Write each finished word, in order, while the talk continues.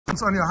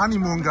It's on your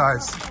honeymoon,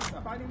 guys.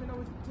 Stop. I didn't even know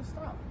what to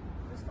stop.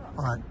 Just stop.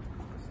 All right.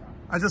 Just stop.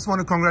 I just want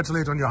to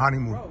congratulate on your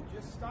honeymoon. Bro,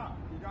 just stop.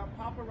 You got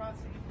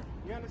paparazzi.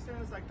 You understand?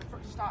 It's like the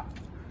first stop.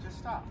 Just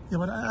stop. Yeah,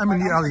 but I'm in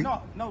the alley.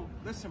 No,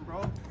 listen,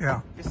 bro.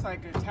 Yeah. It's like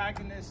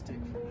antagonistic.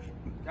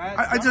 Guys,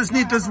 I just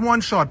need this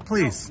one shot,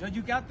 please. No,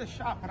 you got the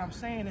shot, but I'm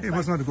saying it's It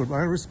was not a good one.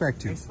 I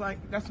respect you. It's like,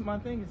 that's my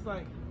thing. It's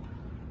like,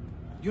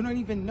 you don't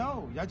even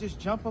know. Y'all just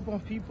jump up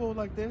on people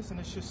like this, and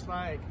it's just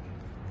like.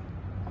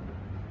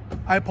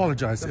 I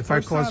apologize if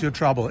I caused you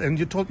trouble, and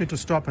you told me to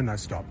stop, and I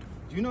stopped.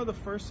 Do you know the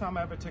first time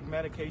I ever took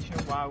medication,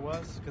 why it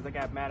was? Because I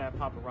got mad at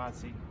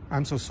paparazzi.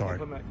 I'm so sorry.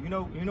 You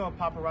know what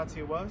paparazzi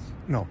it was?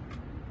 No.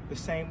 The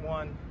same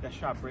one that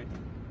shot Britney.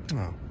 No. You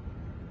know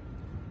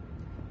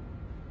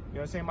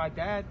what I'm saying? My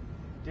dad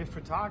did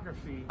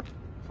photography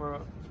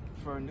for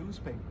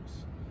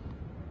newspapers.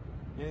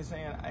 You know what I'm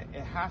saying?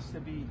 It has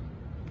to be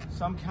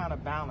some kind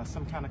of balance,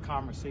 some kind of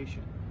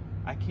conversation.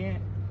 I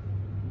can't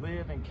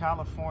live in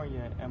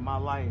California in my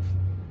life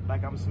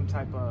like I'm some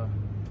type of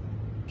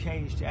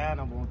caged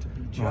animal to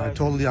be judged. No, I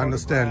totally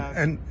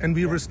understand, and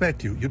we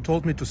respect you. You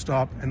told me to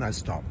stop, and I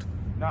stopped.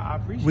 No, I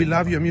appreciate. We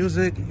love your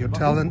music, your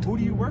talent. Who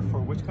do you work for?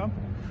 Which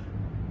company?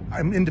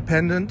 I'm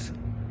independent,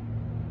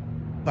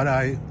 but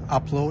I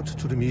upload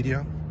to the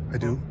media. I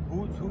do.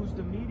 Who's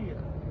the media?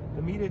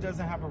 The media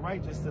doesn't have a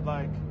right just to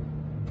like,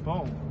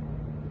 boom,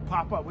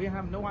 pop up. We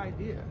have no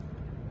idea.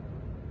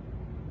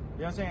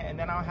 You know what I'm saying? And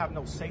then I don't have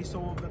no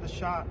say-so over the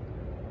shot.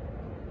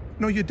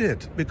 No, you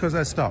did, because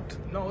I stopped.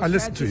 No, I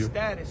listened to you.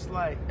 It's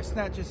like, it's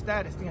not just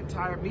that. It's the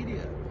entire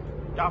media.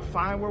 Y'all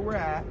find where we're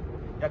at.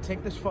 Y'all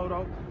take this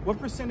photo. What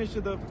percentage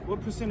of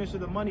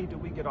the money do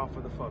we get off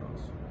of the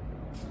photos?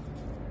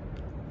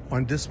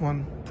 On this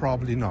one,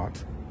 probably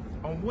not.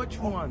 On which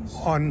ones?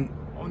 On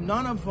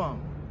none of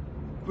them.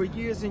 For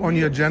years and years. On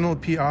your general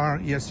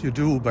PR, yes, you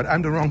do. But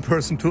I'm the wrong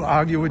person to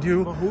argue with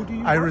you. But who do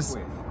you work with?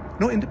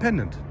 No,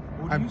 independent.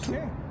 Who do you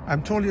say?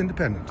 I'm totally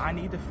independent. I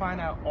need to find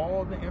out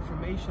all the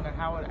information on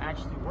how it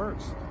actually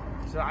works,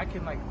 so I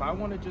can, like, if I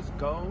want to just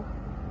go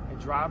and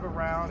drive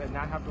around and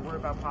not have to worry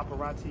about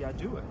paparazzi, I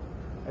do it.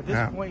 At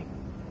this point,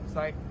 it's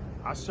like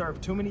I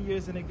served too many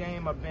years in the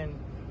game. I've been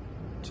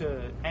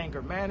to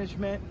anger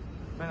management.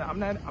 Man, I'm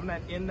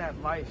not in that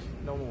life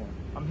no more.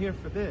 I'm here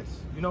for this.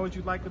 You know what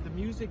you like with the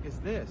music is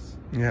this.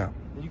 Yeah.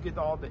 And you get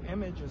all the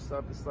image and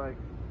stuff. It's like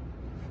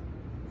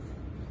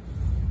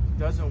it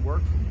doesn't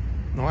work for me.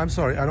 No, I'm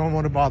sorry. I don't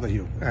want to bother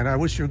you. And I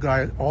wish you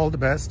guys all the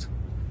best.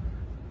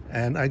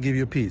 And I give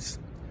you peace.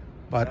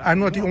 But I'm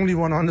not the only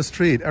one on the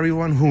street.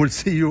 Everyone who will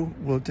see you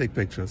will take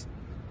pictures.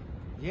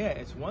 Yeah,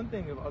 it's one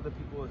thing if other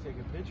people are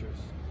taking pictures.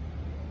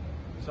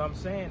 So I'm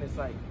saying it's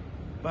like,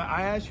 but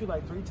I asked you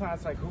like 3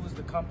 times, like, who's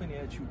the company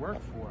that you work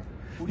for?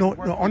 No,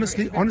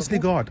 honestly,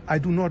 God, I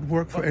do not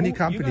work for any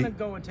company. You're going to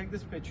go and take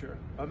this picture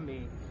of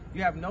me.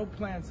 You have no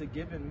plans of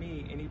giving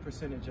me any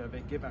percentage of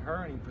it, giving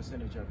her any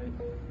percentage of it.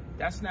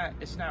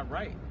 It's not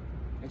right.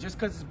 And just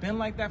because it's been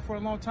like that for a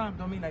long time,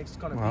 don't mean that it's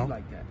going to be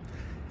like that.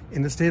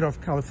 In the state of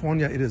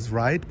California, it is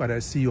right, but I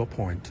see your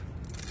point.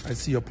 I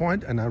see your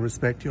point, and I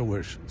respect your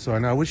wish. So,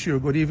 and I wish you a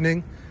good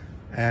evening.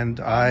 And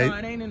No,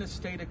 it ain't in the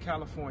state of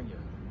California.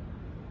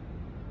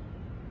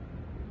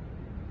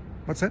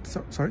 What's that?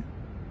 Sorry?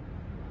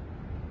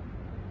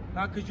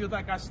 Not because you're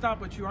like, I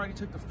stopped, but you already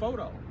took the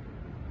photo.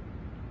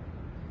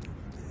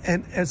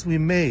 And as we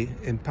may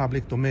in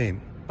public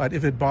domain, but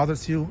if it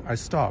bothers you, I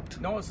stopped.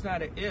 No, it's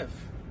not an if.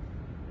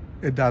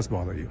 It does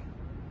bother you.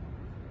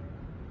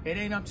 It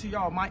ain't up to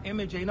y'all. My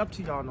image ain't up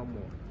to y'all no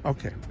more.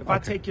 Okay. If I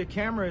take your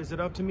camera, is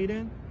it up to me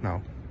then?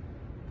 No,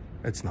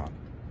 it's not.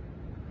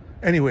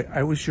 Anyway,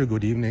 I wish you a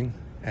good evening,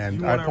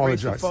 and I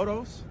apologize. You want to erase the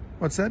photos?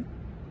 What's that?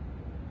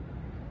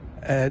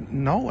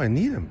 No, I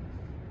need them.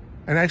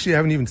 And actually, I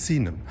haven't even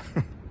seen them.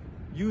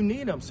 You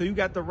need them, so you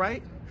got the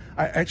right?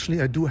 I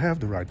do have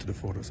the right to the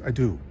photos. I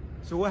do.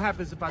 So what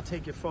happens if I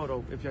take your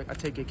photo, if I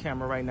take your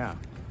camera right now?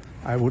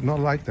 I would not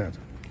like that.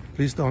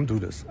 Please don't do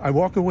this. I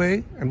walk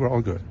away, and we're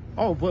all good.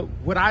 Oh, but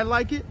would I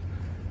like it?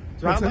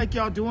 Do I like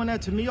y'all doing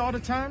that to me all the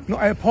time? No,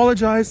 I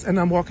apologize, and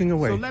I'm walking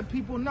away. So let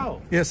people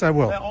know. Yes, I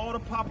will. Let all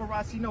the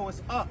paparazzi know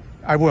it's up.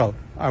 I will.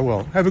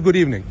 Have a good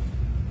evening.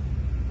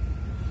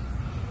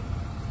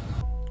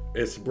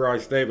 It's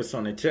Bryce Davis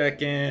on the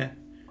check-in.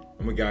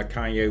 And we got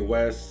Kanye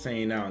West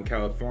seen out in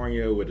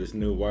California with his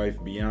new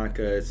wife,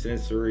 Bianca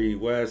Censori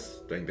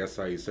West. I think that's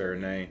how you say her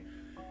name.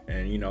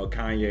 And, you know,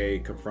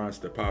 Kanye confronts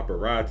the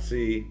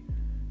paparazzi.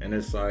 And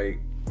it's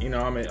like, you know,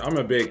 I'm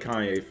a big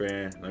Kanye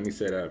fan. Let me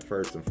say that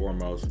first and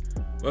foremost.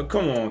 But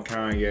come on,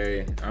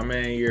 Kanye. I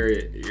mean,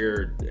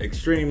 you're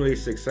extremely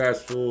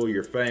successful.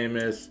 You're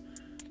famous.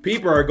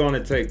 People are going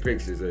to take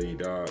pictures of you,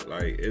 dog.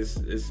 Like,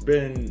 it's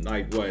been,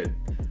 like, what,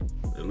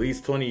 at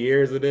least 20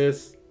 years of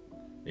this?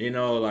 You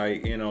know,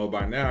 like, you know,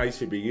 by now you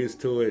should be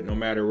used to it. No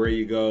matter where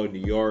you go,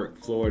 New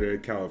York, Florida,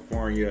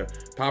 California,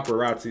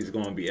 paparazzi is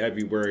going to be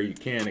everywhere. You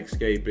can't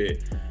escape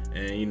it.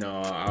 And, you know,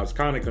 I was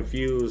kind of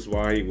confused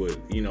why he would,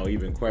 you know,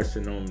 even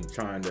question him,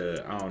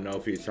 I don't know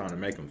if he was trying to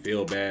make him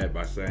feel bad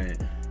by saying,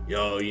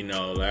 yo, you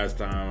know, last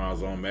time I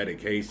was on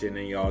medication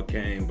and y'all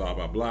came, blah,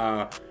 blah,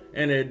 blah.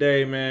 End of the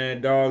day,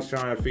 man, dog's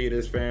trying to feed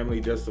his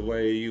family just the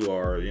way you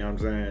are. You know what I'm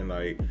saying?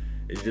 Like,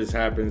 it just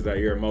happens that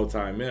you're a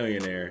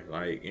multi-millionaire.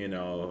 Like, you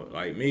know,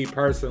 like me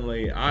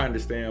personally, I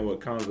understand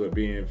what comes with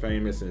being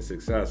famous and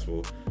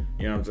successful.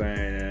 You know what I'm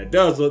saying? And it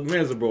does look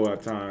miserable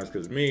at times,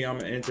 because me, I'm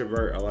an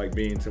introvert. I like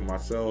being to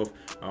myself.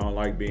 I don't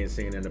like being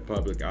seen in the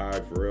public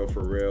eye, for real,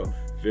 for real.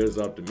 If it was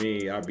up to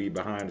me, I'd be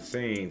behind the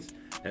scenes.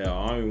 Hell,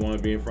 I don't even want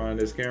to be in front of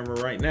this camera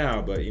right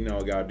now, but you know,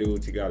 gotta do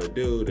what you gotta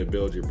do to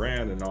build your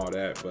brand and all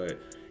that. But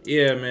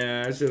yeah,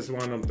 man, it's just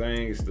one of them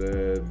things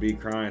to be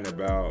crying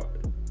about.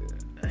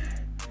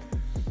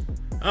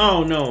 I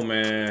don't know,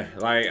 man.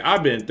 Like,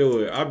 I've been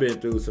through it. I've been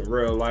through some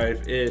real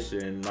life ish,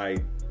 and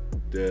like,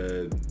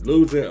 the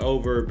losing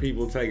over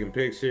people taking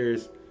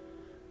pictures.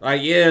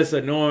 Like, yeah, it's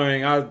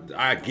annoying.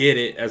 I get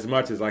it as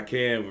much as I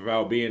can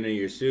without being in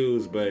your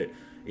shoes, but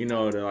you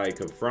know, to like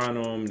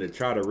confront them, to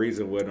try to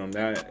reason with them,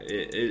 that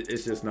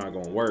it's just not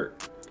gonna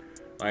work.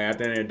 Like, at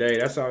the end of the day,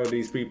 that's how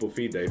these people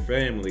feed their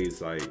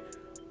families. Like,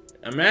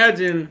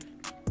 imagine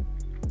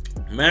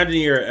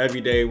you're an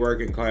everyday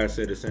working class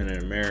citizen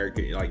in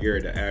America. Like,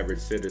 you're the average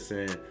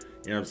citizen.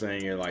 You know what I'm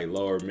saying? You're like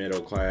lower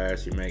middle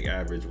class. You make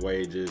average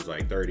wages,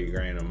 like 30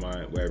 grand a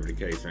month, whatever the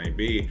case may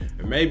be.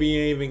 And maybe you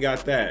ain't even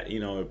got that, you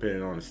know,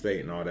 depending on the state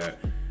and all that.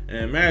 And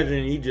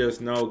imagine you just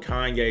know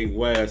Kanye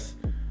West,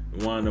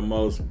 one of the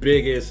most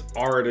biggest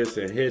artists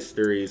in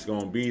history, is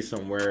going to be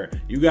somewhere.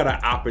 You got an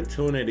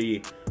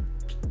opportunity.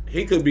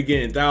 He could be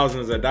getting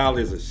thousands of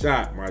dollars a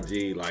shot, my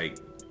G. Like,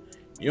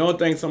 you don't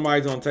think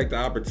somebody's gonna take the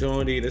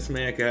opportunity? This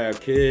man could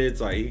have kids,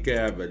 like he could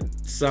have a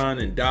son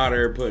and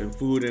daughter putting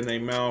food in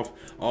their mouth.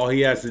 All he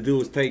has to do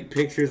is take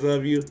pictures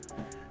of you.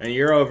 And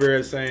you're over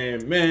here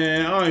saying,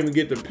 man, I don't even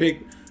get to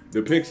pick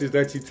the pictures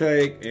that you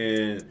take,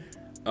 and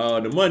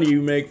the money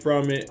you make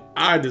from it,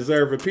 I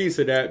deserve a piece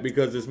of that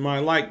because it's my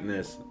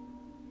likeness.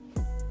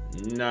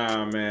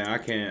 Nah, man, I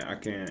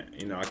can't,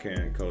 you know, I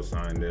can't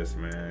co-sign this,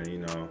 man, you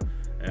know.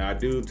 And I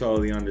do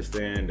totally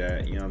understand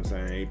that, you know what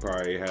I'm saying, he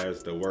probably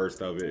has the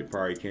worst of it. He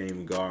probably can't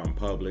even go out in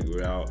public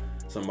without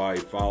somebody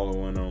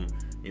following him.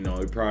 You know,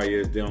 he probably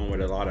is dealing with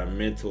a lot of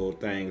mental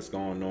things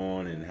going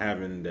on, and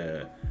having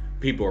the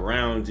people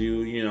around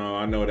you, you know,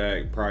 I know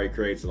that probably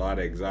creates a lot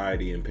of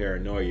anxiety and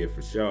paranoia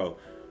for sure.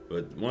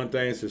 But one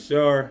thing's for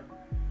sure,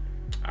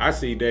 I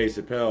see Dave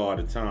Chappelle all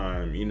the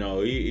time. You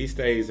know, he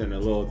stays in a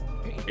little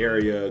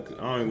area, I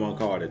don't even want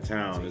to call it a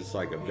town, it's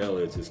like a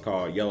village. It's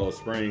called Yellow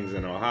Springs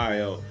in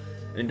Ohio.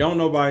 And don't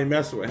nobody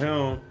mess with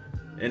him.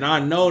 And I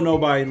know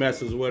nobody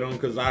messes with him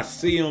because I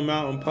see him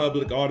out in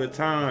public all the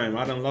time.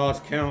 I done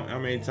lost count how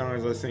many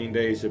times I've seen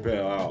Dave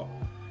Chappelle out.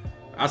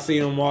 I see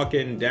him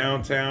walking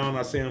downtown.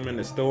 I see him in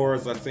the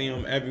stores. I see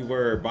him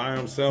everywhere by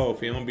himself.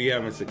 He don't be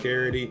having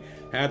security.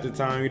 Half the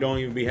time he don't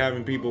even be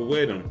having people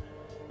with him.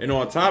 And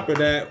on top of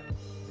that,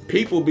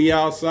 people be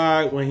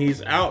outside when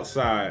he's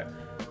outside.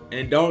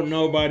 And don't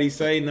nobody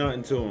say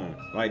nothing to him.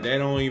 Like, they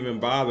don't even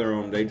bother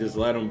him. They just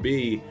let him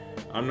be.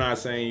 I'm not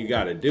saying you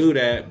got to do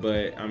that,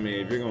 but I mean,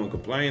 if you're going to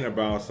complain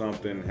about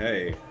something,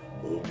 hey,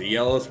 move to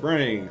Yellow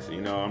Springs.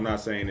 You know, I'm not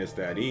saying it's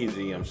that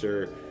easy. I'm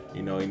sure,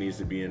 you know, he needs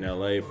to be in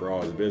LA for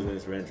all his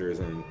business ventures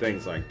and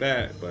things like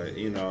that. But,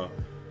 you know,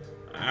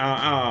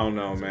 I don't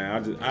know,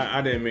 man.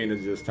 I didn't mean to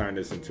just turn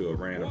this into a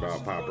rant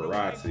about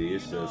paparazzi.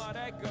 It's just,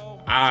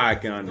 I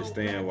can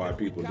understand why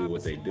people do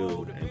what they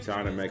do, and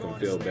trying to make them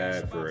feel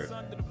bad for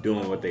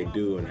doing what they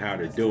do and how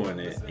they're doing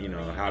it, you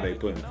know, how they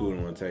putting food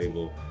on the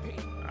table.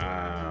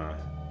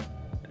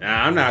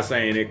 Now, I'm not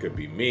saying it could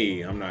be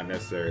me. I'm not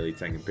necessarily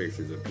taking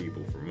pictures of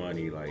people for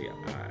money. Like,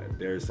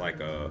 there's like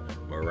a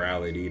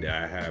morality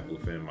that I have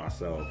within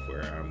myself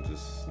where I'm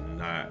just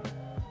not,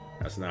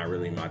 that's not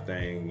really my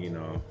thing, you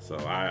know. So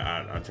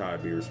I try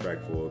to be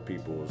respectful of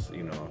people's,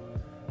 you know,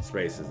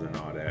 spaces and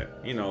all that,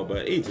 you know,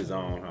 but each his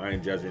own. I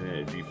ain't judging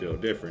it if you feel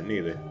different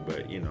neither,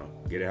 but you know,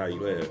 get it how you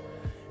live.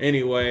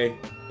 Anyway,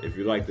 if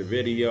you like the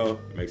video,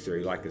 make sure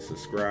you like and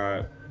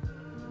subscribe.